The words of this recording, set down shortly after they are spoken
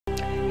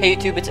Hey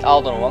YouTube, it's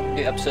Aldowyn. Welcome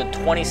to episode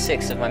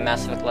 26 of my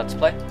Mass Effect Let's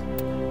Play.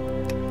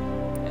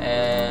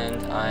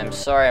 And I'm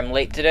sorry I'm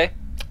late today.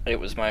 It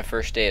was my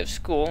first day of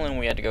school and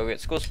we had to go get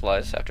school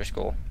supplies after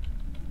school.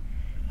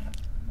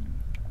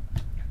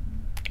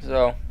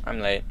 So,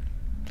 I'm late.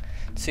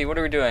 Let's see, what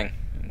are we doing?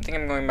 I think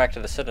I'm going back to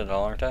the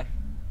Citadel, aren't I?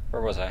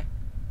 Where was I?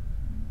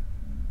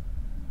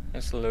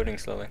 It's loading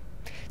slowly.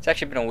 It's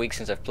actually been a week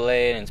since I've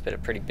played and it's been a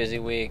pretty busy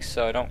week,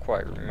 so I don't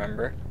quite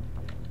remember.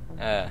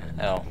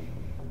 L.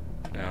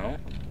 No.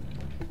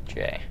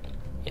 J.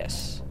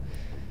 Yes.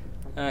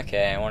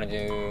 Okay, I want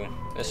to do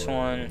this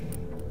one,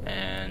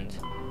 and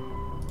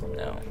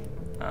no,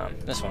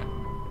 this one.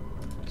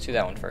 Let's do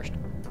that one first.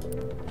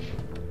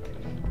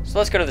 So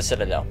let's go to the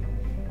Citadel.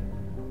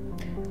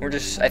 We're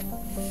just, I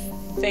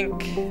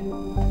think,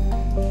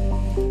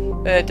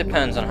 it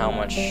depends on how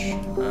much,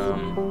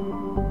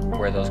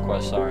 where those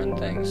quests are and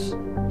things.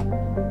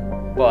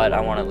 But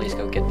I want to at least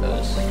go get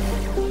those.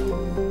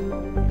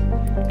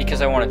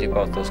 Because I want to do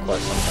both those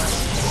quests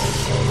sometimes.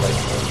 Like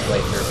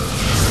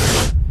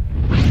playthrough.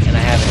 And I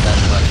haven't done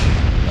much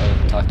other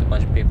than talk to a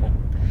bunch of people.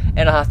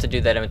 And I'll have to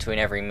do that in between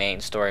every main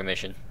story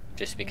mission.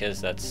 Just because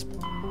that's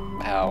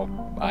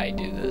how I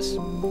do this.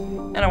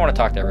 And I want to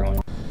talk to everyone.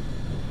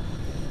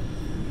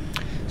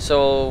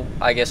 So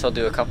I guess I'll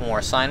do a couple more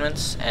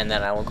assignments. And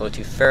then I will go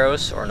to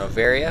Pharos or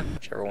Noveria.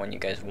 Whichever one you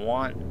guys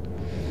want.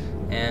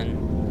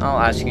 And I'll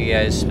ask you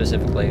guys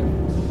specifically.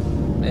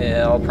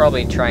 I'll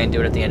probably try and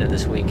do it at the end of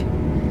this week.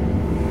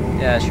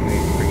 Yeah, it should be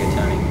a pretty good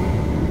timing.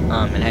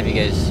 And have you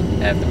guys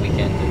have the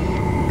weekend to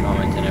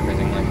comment and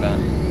everything like that.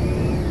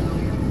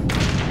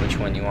 Which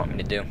one you want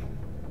me to do.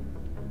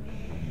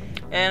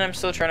 And I'm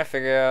still trying to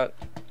figure out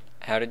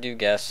how to do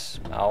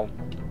guests. I'll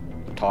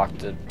talk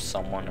to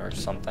someone or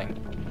something.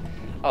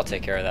 I'll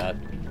take care of that.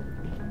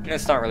 And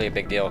it's not really a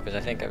big deal because I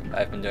think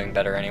I've been doing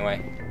better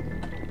anyway.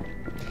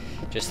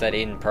 Just that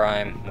Eden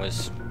Prime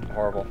was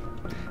horrible.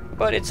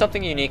 But it's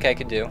something unique I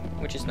could do,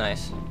 which is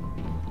nice.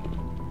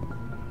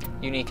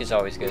 Unique is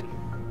always good.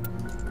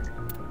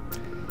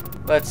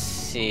 Let's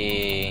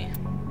see.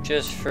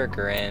 Just for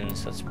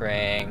grins, let's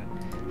bring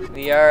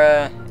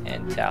Liara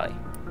and Tally.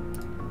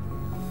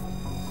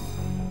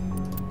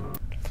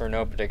 For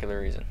no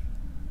particular reason.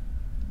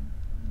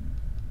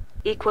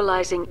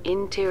 Equalizing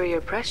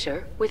interior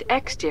pressure with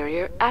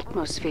exterior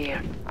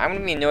atmosphere. I'm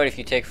gonna be annoyed if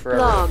you take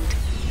forever. Logged.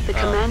 The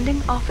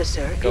commanding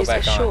officer is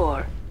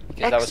ashore.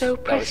 That was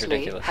Presley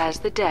ridiculous. has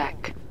the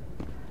deck.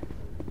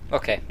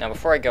 Okay, now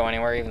before I go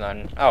anywhere, even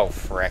though oh,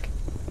 frick.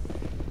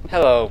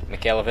 Hello,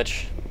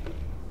 Mikhailovich.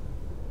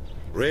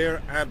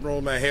 Rear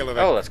Admiral Mihailovich.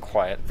 Oh, that's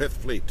quiet. 5th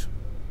Fleet.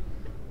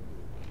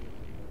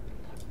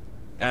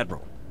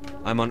 Admiral,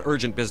 I'm on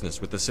urgent business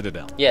with the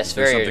Citadel. Yes, Is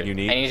there very something you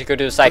need? I need to go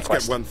do a side Let's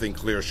quest. get one thing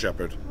clear,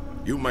 Shepard.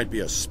 You might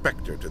be a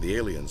specter to the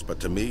aliens, but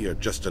to me, you're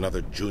just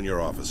another junior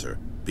officer.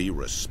 Be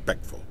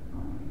respectful.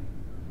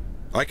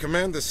 I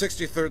command the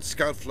 63rd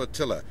Scout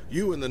Flotilla.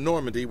 You and the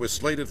Normandy were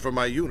slated for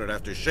my unit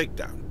after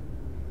shakedown.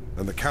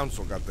 And the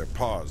Council got their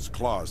paws,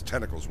 claws,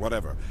 tentacles,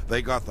 whatever.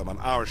 They got them on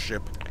our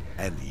ship,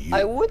 and you.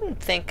 I wouldn't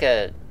think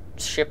a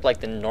ship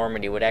like the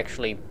Normandy would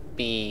actually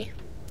be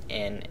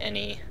in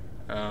any,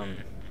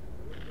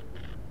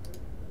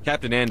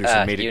 Captain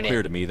Anderson made it unit.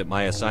 clear to me that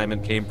my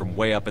assignment came from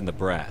way up in the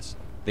brass.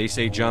 They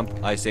say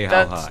jump, I say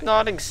how high. That's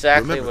not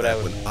exactly Remember what I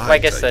that would... when Well, I I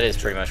guess tell that you is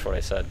to. pretty much what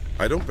I said.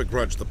 I don't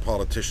begrudge the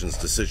politician's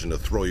decision to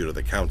throw you to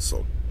the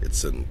Council.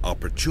 It's an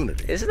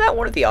opportunity. Isn't that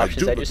one of the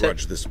options I I do just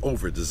begrudge said? this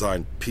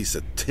over-designed piece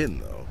of tin,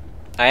 though.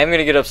 I am going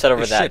to get upset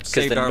over This that, ship because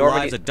saved the our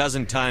Normandy... lives a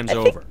dozen times I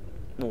think over.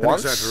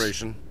 once? An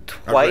exaggeration.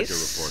 Twice? I've read your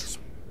reports.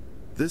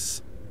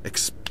 This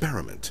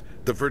experiment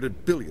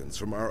diverted billions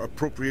from our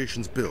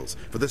appropriations bills.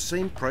 For the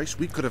same price,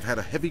 we could have had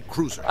a heavy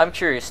cruiser. I'm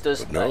curious,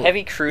 does But no, a heavy we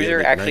had to cruiser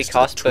make actually nice to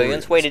cost the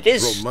billions? Wait, it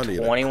tourists, is throw money at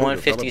a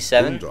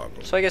 2157, co-developed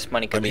boondoggle. so I guess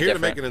money could I'm be here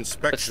different. to make an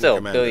inspection, but still,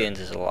 Commander. billions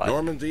is a lot.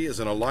 Normandy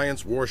is an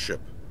Alliance warship.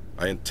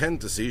 I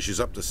intend to see she's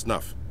up to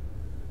snuff.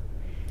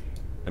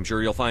 I'm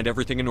sure you'll find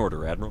everything in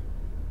order, Admiral.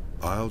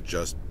 I'll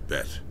just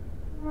bet.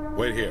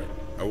 Wait here.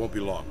 I won't be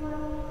long.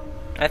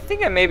 I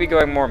think I may be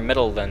going more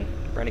middle than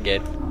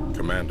Renegade.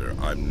 Commander,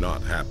 I'm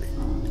not happy.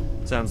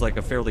 Sounds like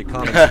a fairly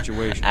common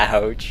situation.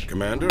 Ouch.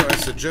 Commander, I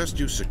suggest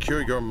you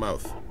secure your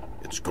mouth.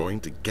 It's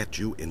going to get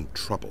you in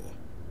trouble.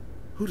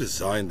 Who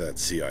designed that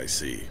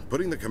CIC?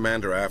 Putting the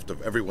commander aft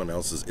of everyone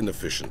else is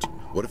inefficient.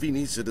 What if he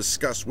needs to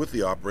discuss with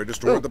the operators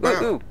toward the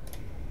bow?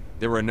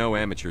 There are no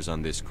amateurs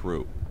on this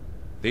crew.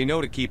 They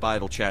know to keep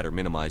idle chatter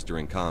minimized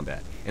during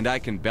combat, and I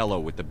can bellow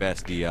with the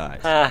best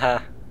DIs. Haha.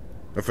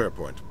 A fair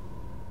point.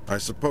 I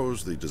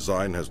suppose the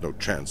design has no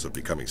chance of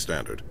becoming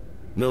standard.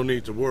 No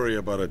need to worry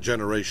about a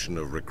generation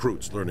of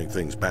recruits learning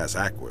things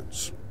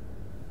backwards.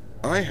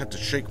 I had to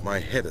shake my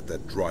head at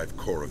that drive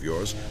core of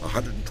yours.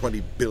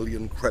 120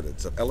 billion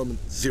credits of element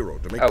 0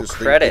 to make this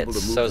thing able to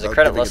move So is a without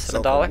credit giving less than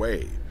itself $1?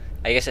 away.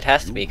 I guess it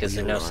has to be because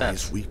there's no realize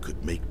sense. we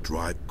could make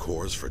drive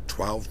cores for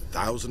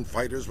 12,000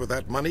 fighters with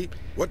that money?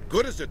 What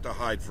good is it to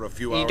hide for a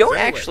few hours You don't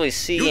anyway? actually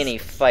see any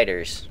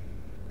fighters,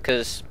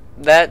 because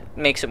that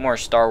makes it more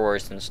Star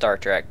Wars than Star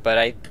Trek, but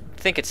I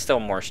think it's still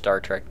more Star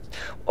Trek.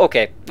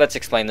 Okay, let's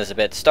explain this a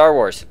bit. Star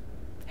Wars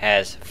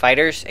has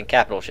fighters and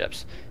capital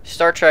ships.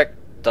 Star Trek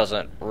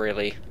doesn't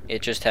really.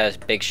 It just has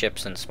big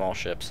ships and small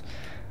ships.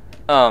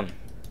 And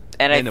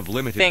Men of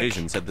limited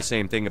vision said the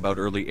same thing about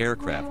early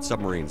aircraft,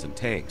 submarines, and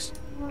tanks.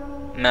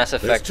 Mass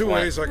Effect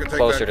went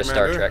closer to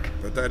Star Trek.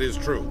 But that is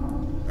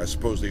true. I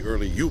suppose the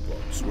early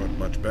U-boats weren't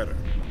much better.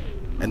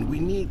 And we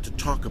need to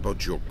talk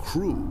about your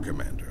crew,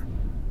 Commander.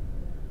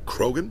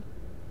 Krogan?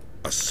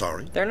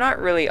 Asari? They're not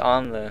really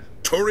on the...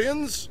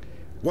 Turians?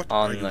 What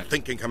are you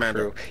thinking,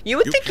 Commander? Crew. You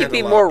would think you'd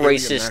be more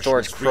racist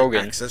towards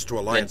Krogan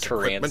than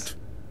Turians.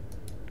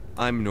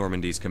 I'm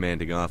Normandy's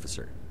commanding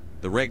officer.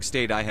 The regs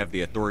state I have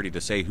the authority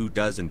to say who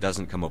does and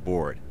doesn't come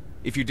aboard.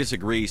 If you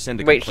disagree, send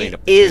a complaint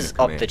up the chain of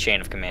command. Wait, he is up the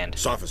chain of command.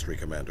 Sophistry,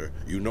 Commander.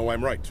 You know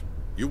I'm right.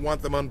 You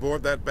want them on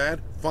board that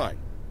bad? Fine.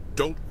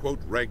 Don't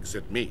quote regs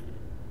at me.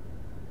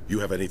 You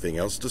have anything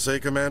else to say,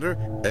 Commander?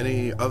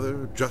 Any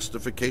other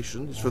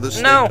justifications for the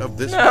state of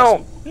this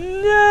vessel?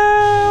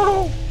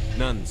 No!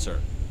 None, sir.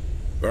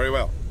 Very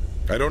well.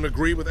 I don't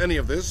agree with any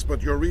of this,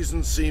 but your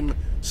reasons seem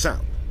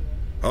sound.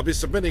 I'll be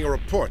submitting a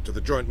report to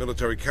the Joint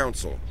Military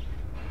Council.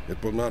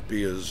 It will not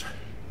be as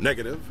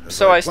negative as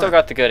So I still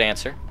got the good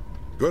answer.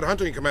 Good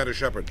hunting, Commander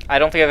Shepard. I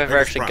don't think I've ever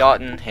actually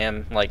gotten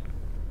him, like,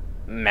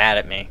 mad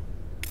at me.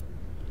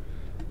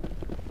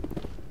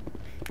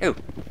 Ooh.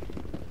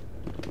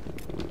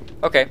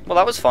 Okay, well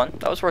that was fun.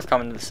 That was worth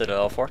coming to the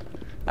Citadel for.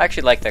 I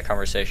actually like that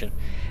conversation.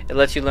 It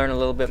lets you learn a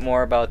little bit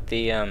more about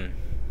the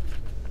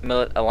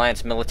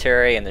Alliance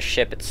military and the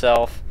ship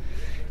itself,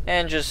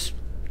 and just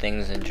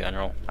things in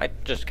general. I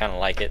just kind of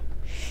like it.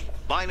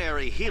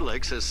 Binary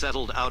Helix has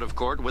settled out of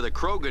court with a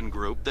Krogan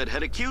group that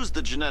had accused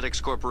the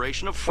Genetics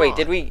Corporation of fraud. Wait,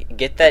 did we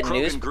get that the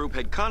news? Krogan group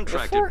had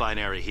contracted before?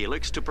 Binary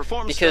Helix to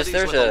perform because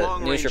studies there's with a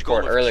news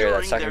report earlier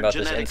that's talking about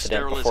this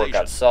incident before it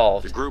got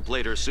solved. The group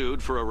later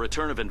sued for a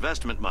return of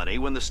investment money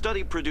when the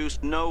study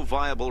produced no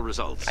viable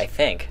results. I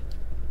think.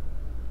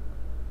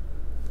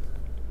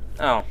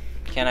 Oh,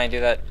 can I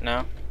do that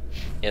now?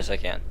 Yes, I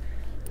can.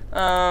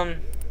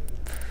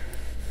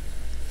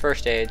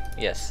 First aid,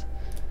 yes.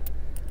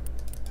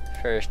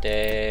 First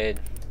aid,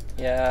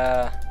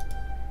 yeah.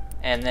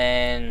 And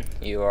then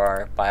you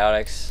are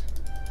biotics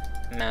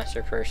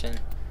master person.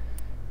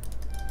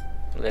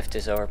 Lift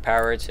is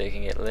overpowered, so you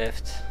can get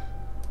lift.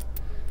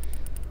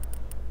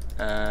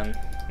 You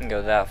can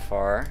go that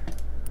far.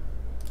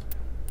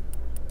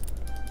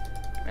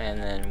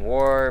 And then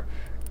warp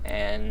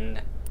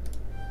and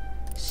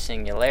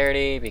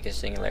singularity, because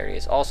singularity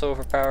is also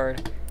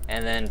overpowered.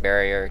 And then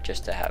barrier,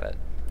 just to have it.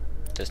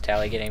 Does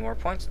Tally get any more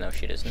points? No,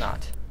 she does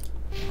not.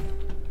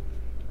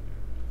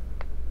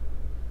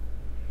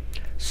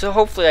 So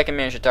hopefully I can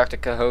manage to talk to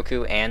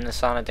Kahoku and the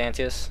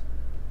Sonidantius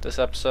this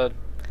episode.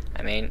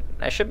 I mean,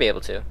 I should be able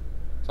to,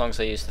 as long as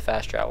I use the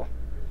fast travel.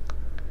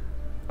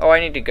 Oh, I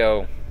need to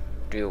go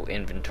do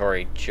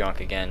inventory junk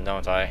again,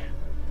 don't I?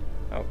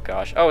 Oh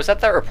gosh. Oh, is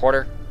that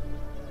reporter?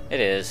 It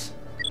is.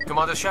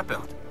 Commander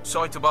Shepard,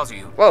 sorry to bother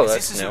you. Whoa, this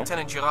that's is new.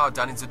 Lieutenant Girard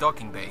down in the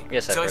docking bay.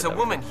 Yes, there is a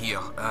woman before.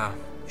 here.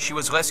 She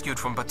was rescued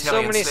from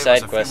battalion many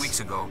slavers side a quests. few weeks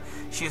ago.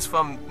 She is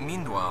from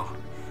Mindoir.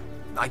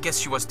 I guess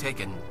she was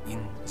taken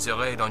in the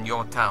raid on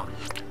your town.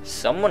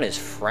 Someone is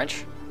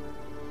French?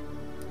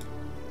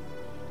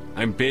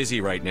 I'm busy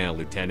right now,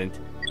 Lieutenant.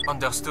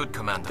 Understood,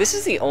 Commander. This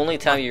is the only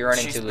time you run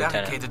She's into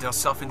Lieutenant. barricaded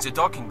herself in the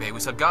docking bay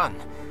with a gun.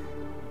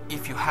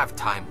 If you have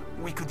time,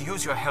 we could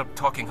use your help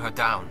talking her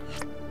down.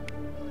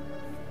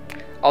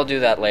 I'll do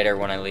that later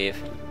when I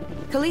leave.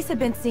 Police have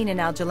been seen in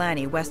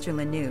Aldowyn,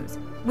 Westerland News.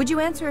 Would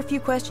you answer a few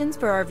questions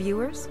for our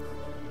viewers?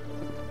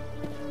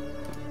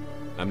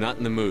 I'm not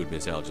in the mood,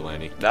 Miss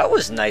Aldowyn. That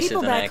was nicer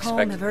People than I back home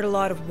expected. have heard a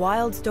lot of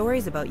wild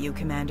stories about you,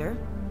 Commander.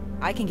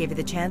 I can give you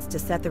the chance to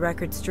set the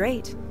record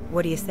straight.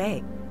 What do you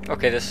say?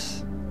 Okay,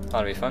 this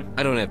ought to be fun.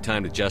 I don't have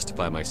time to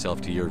justify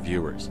myself to your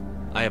viewers.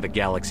 I have a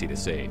galaxy to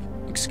save.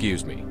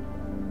 Excuse me.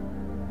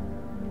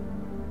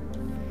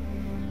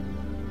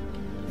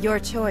 Your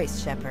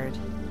choice, Shepard.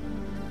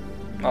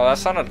 Oh, that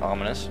sounded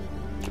ominous.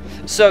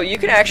 So, you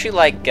can actually,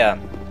 like,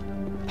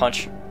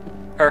 punch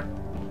her.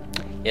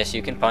 Yes,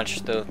 you can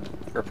punch the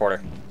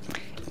reporter.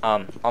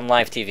 On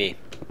live TV.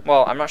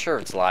 Well, I'm not sure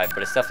if it's live,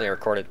 but it's definitely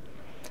recorded.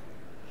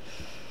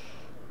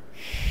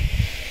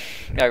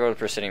 Gotta go to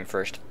Presidium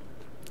first.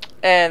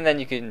 And then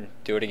you can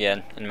do it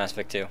again in Mass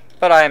Effect 2.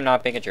 But I am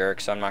not being a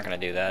jerk, so I'm not going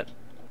to do that.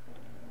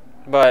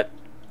 But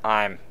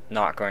I'm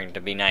not going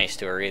to be nice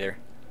to her either.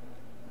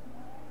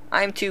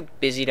 I'm too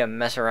busy to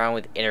mess around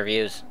with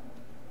interviews.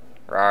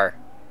 Rawr.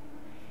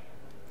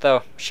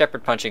 Though,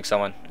 Shepard punching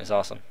someone is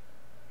awesome.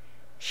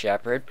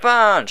 Shepard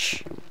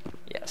punch!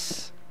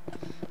 Yes.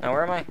 Now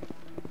where am I?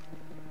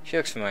 She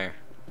looks familiar.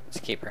 Let's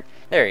keep her.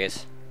 There he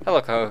is.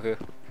 Hello, Kahoku.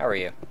 How are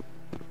you?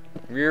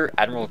 Rear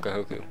Admiral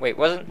Kahoku. Wait,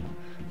 wasn't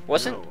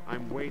No,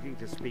 I'm waiting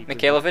to speak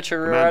Mikhailovich a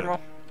Rear Commander,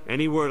 Admiral?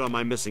 Any word on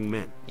my missing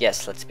men?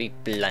 Yes, let's be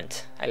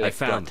blunt. I like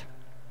found blunt.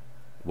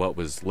 what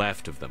was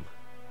left of them.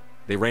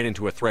 They ran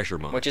into a thresher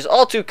mine. Which is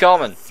all too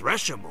common.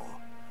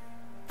 Threshamore?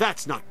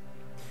 That's not...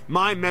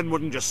 My men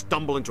wouldn't just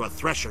stumble into a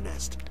thresher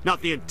nest. Not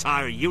the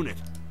entire unit.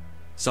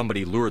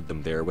 Somebody lured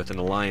them there with an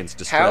Alliance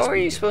distress How are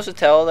you beacon. supposed to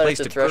tell that it's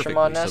a Placed it thresher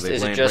mod perfectly nest? so they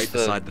Is it land just right the,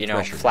 beside the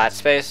thresher flat nest.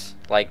 space?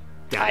 Like,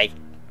 I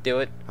do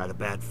it? I had a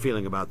bad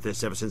feeling about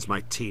this ever since my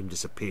team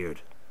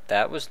disappeared.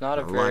 That was not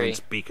a very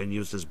Alliance beacon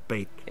used as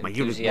bait. My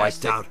unit wiped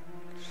enthusiastic out,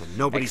 and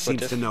nobody seems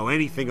to expletive. know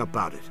anything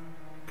about it.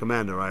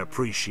 Commander, I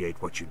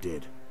appreciate what you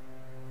did.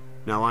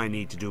 Now I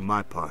need to do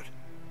my part.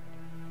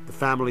 The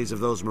families of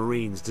those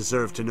Marines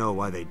deserve to know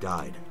why they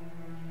died.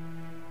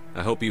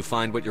 I hope you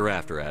find what you're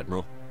after,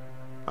 Admiral.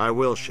 I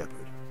will, Shepard.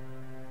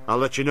 I'll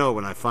let you know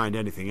when I find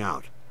anything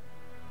out.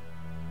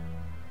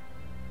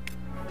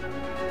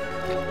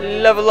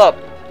 Level up!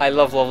 I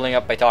love leveling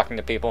up by talking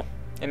to people.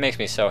 It makes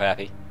me so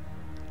happy.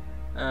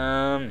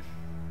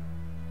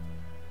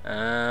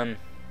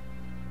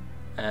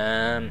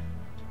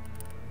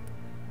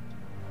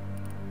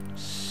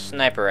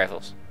 Sniper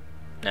rifles.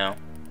 No.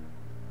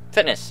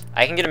 Fitness.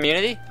 I can get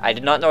immunity? I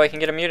did not know I can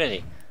get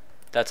immunity.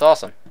 That's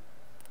awesome.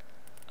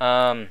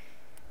 I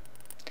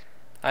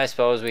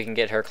suppose we can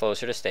get her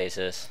closer to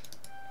stasis.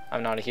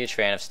 I'm not a huge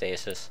fan of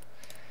stasis.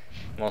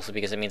 Mostly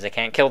because it means I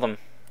can't kill them.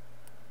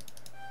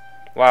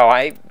 Wow,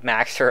 I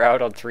maxed her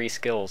out on 3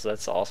 skills.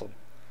 That's awesome.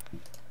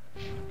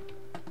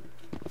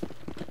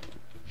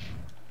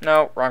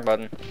 No, wrong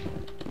button.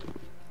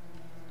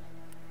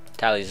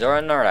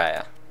 Talizora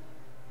Noraya.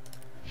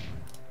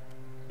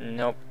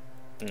 Nope.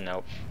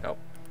 Nope. Nope.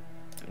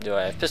 Do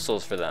I have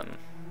pistols for them?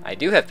 I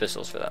do have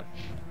pistols for them.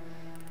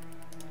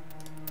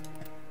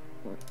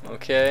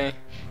 Okay.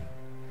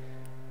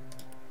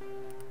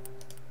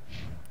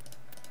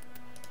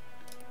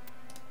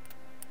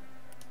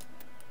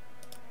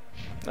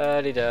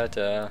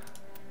 La-di-da-da.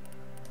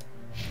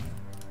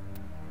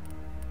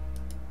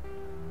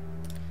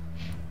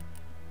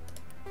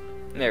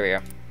 There we go.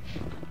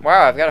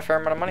 Wow, I've got a fair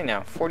amount of money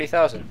now.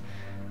 40,000.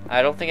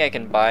 I don't think I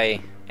can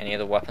buy any of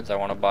the weapons I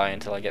want to buy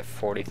until I get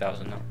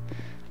 40,000 now.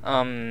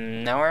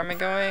 Now where am I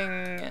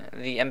going?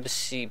 The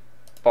embassy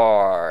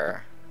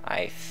bar,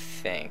 I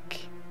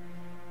think.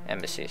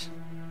 Embassies.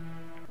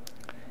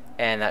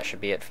 And that should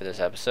be it for this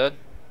episode.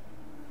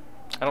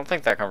 I don't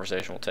think that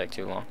conversation will take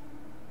too long.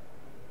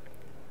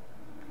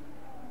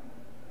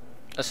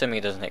 Assuming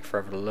it doesn't take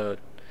forever to load.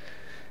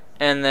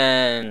 And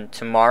then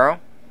tomorrow,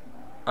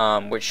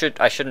 which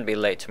I shouldn't be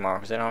late tomorrow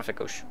because I don't have to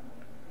go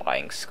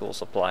buying school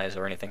supplies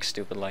or anything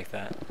stupid like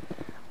that.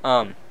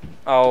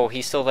 Oh,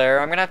 he's still there.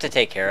 I'm gonna have to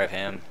take care of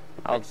him.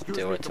 I'll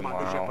do it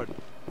tomorrow.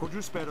 Could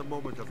you spare a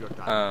moment of your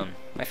time?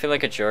 I feel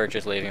like a jerk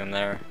just leaving him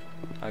there.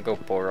 I'll go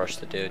bull rush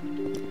the dude.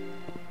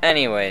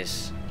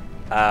 Anyways,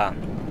 yeah,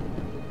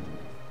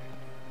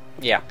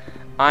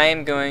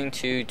 I'm going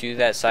to do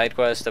that side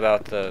quest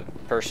about the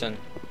person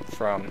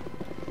from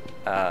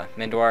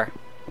Mindwar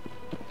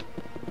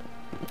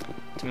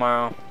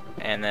tomorrow,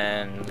 and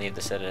then leave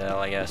the Citadel,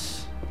 I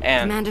guess.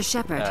 And Commander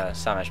Shepard,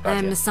 Samash I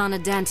am Batia.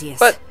 Nasana Dantius.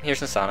 But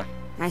here's Nasana.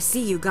 I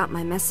see you got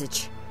my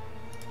message.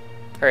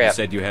 Hurry You up.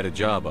 said you had a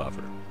job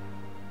offer.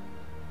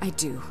 I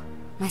do.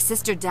 My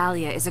sister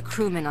Dahlia is a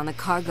crewman on the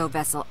cargo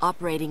vessel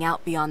operating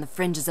out beyond the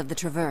fringes of the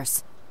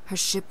Traverse. Her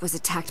ship was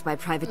attacked by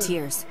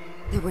privateers.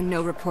 There were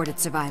no reported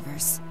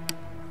survivors.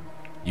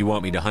 You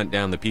want me to hunt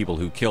down the people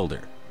who killed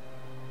her?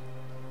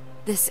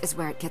 This is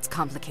where it gets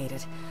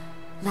complicated.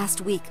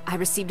 Last week, I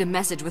received a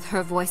message with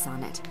her voice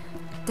on it.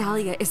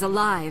 Dahlia is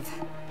alive.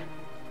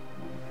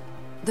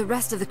 The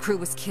rest of the crew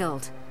was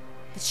killed,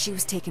 but she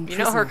was taken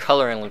prisoner. You know her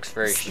coloring looks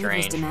very The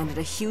slavers strange. demanded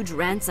a huge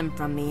ransom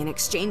from me in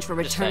exchange for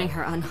returning saying.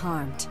 her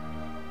unharmed.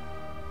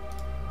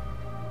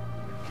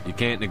 You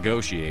can't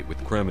negotiate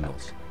with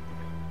criminals.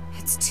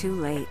 It's too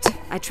late.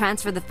 I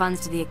transferred the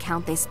funds to the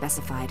account they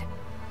specified.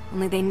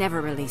 Only they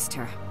never released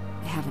her.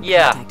 They haven't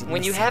Yeah, contacted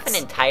when me you have an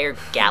since. entire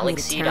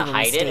galaxy to terrible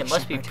hide it, it mistake,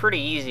 must be Shepard. pretty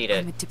easy to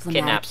I'm a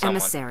diplomatic kidnap someone.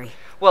 emissary.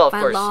 Well, of By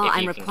course, law, if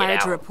I'm you can get required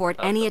to out report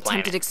of any the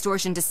attempted planet.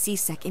 extortion to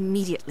CSEC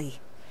immediately.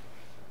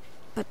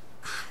 But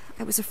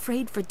I was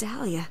afraid for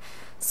Dahlia,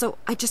 so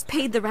I just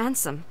paid the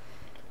ransom.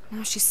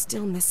 Now she's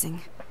still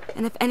missing.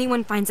 And if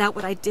anyone finds out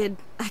what I did,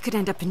 I could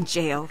end up in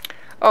jail.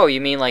 Oh,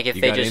 you mean like if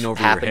You they got just in over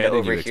your happen to head and you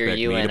overhear expect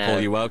you me in to pull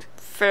a you out?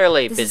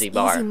 fairly This busy is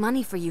bar? easy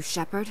money for you,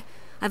 Shepard.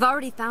 I've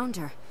already found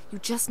her. You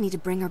just need to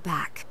bring her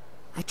back.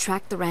 I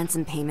tracked the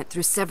ransom payment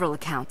through several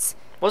accounts.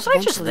 Was I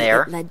just Eventually,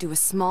 there? It led to a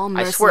small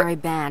I swear- mercenary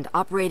band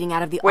operating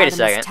out of the Wait a Artemis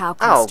second. Tau Oh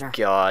cluster.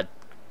 God.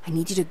 I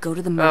need you to go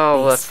to the Merc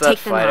Oh, base, that's that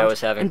take them fight I out, was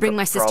having and bring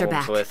my sister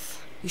problems back.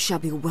 with. You shall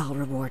be well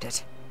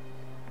rewarded.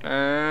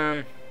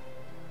 Can't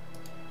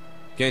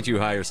you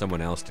hire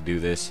someone else to do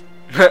this?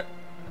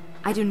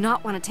 I do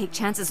not want to take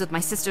chances with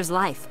my sister's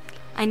life.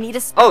 I need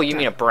a Spectre. Oh, you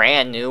mean a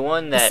brand new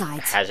one that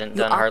Besides, hasn't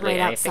you done hardly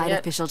operate anything outside yet?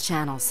 official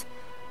channels.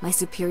 My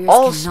superiors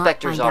All cannot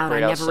Spectres find out I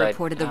operate never outside.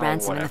 reported the Oh,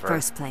 ransom in the whatever.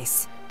 first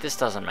place. This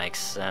doesn't make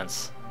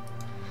sense.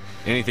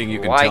 Anything you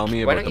can Why, tell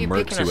me why about don't the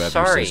you pick mercs an who have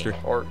your Asari? sister?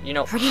 Or, you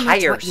know, Pretty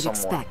much hire what you'd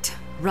someone. expect.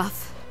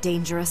 Rough,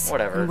 dangerous,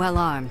 Whatever. and well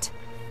armed.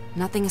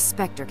 Nothing a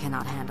Spectre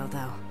cannot handle,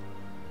 though.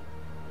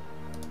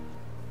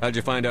 How'd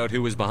you find out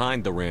who was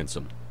behind the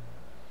ransom?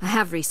 I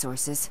have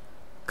resources.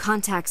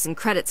 Contacts and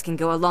credits can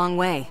go a long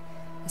way,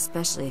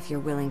 especially if you're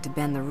willing to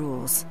bend the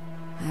rules.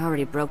 I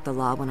already broke the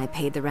law when I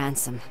paid the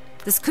ransom.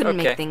 This couldn't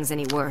make things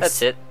any worse.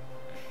 That's it.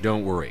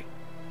 Don't worry.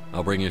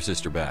 I'll bring your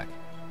sister back.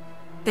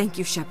 Thank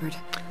you, Shepard.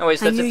 Anyways,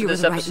 that's I knew it for you were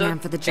this the episode. right man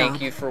for the job.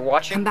 Thank you for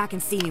watching. Come back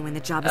and see me when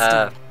the job is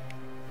done.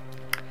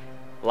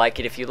 Like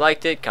it if you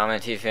liked it.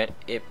 Comment if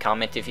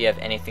you have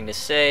anything to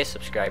say.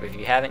 Subscribe if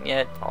you haven't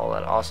yet. All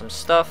that awesome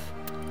stuff.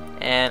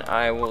 And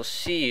I will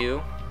see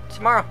you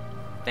tomorrow.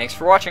 Thanks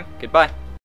for watching. Goodbye.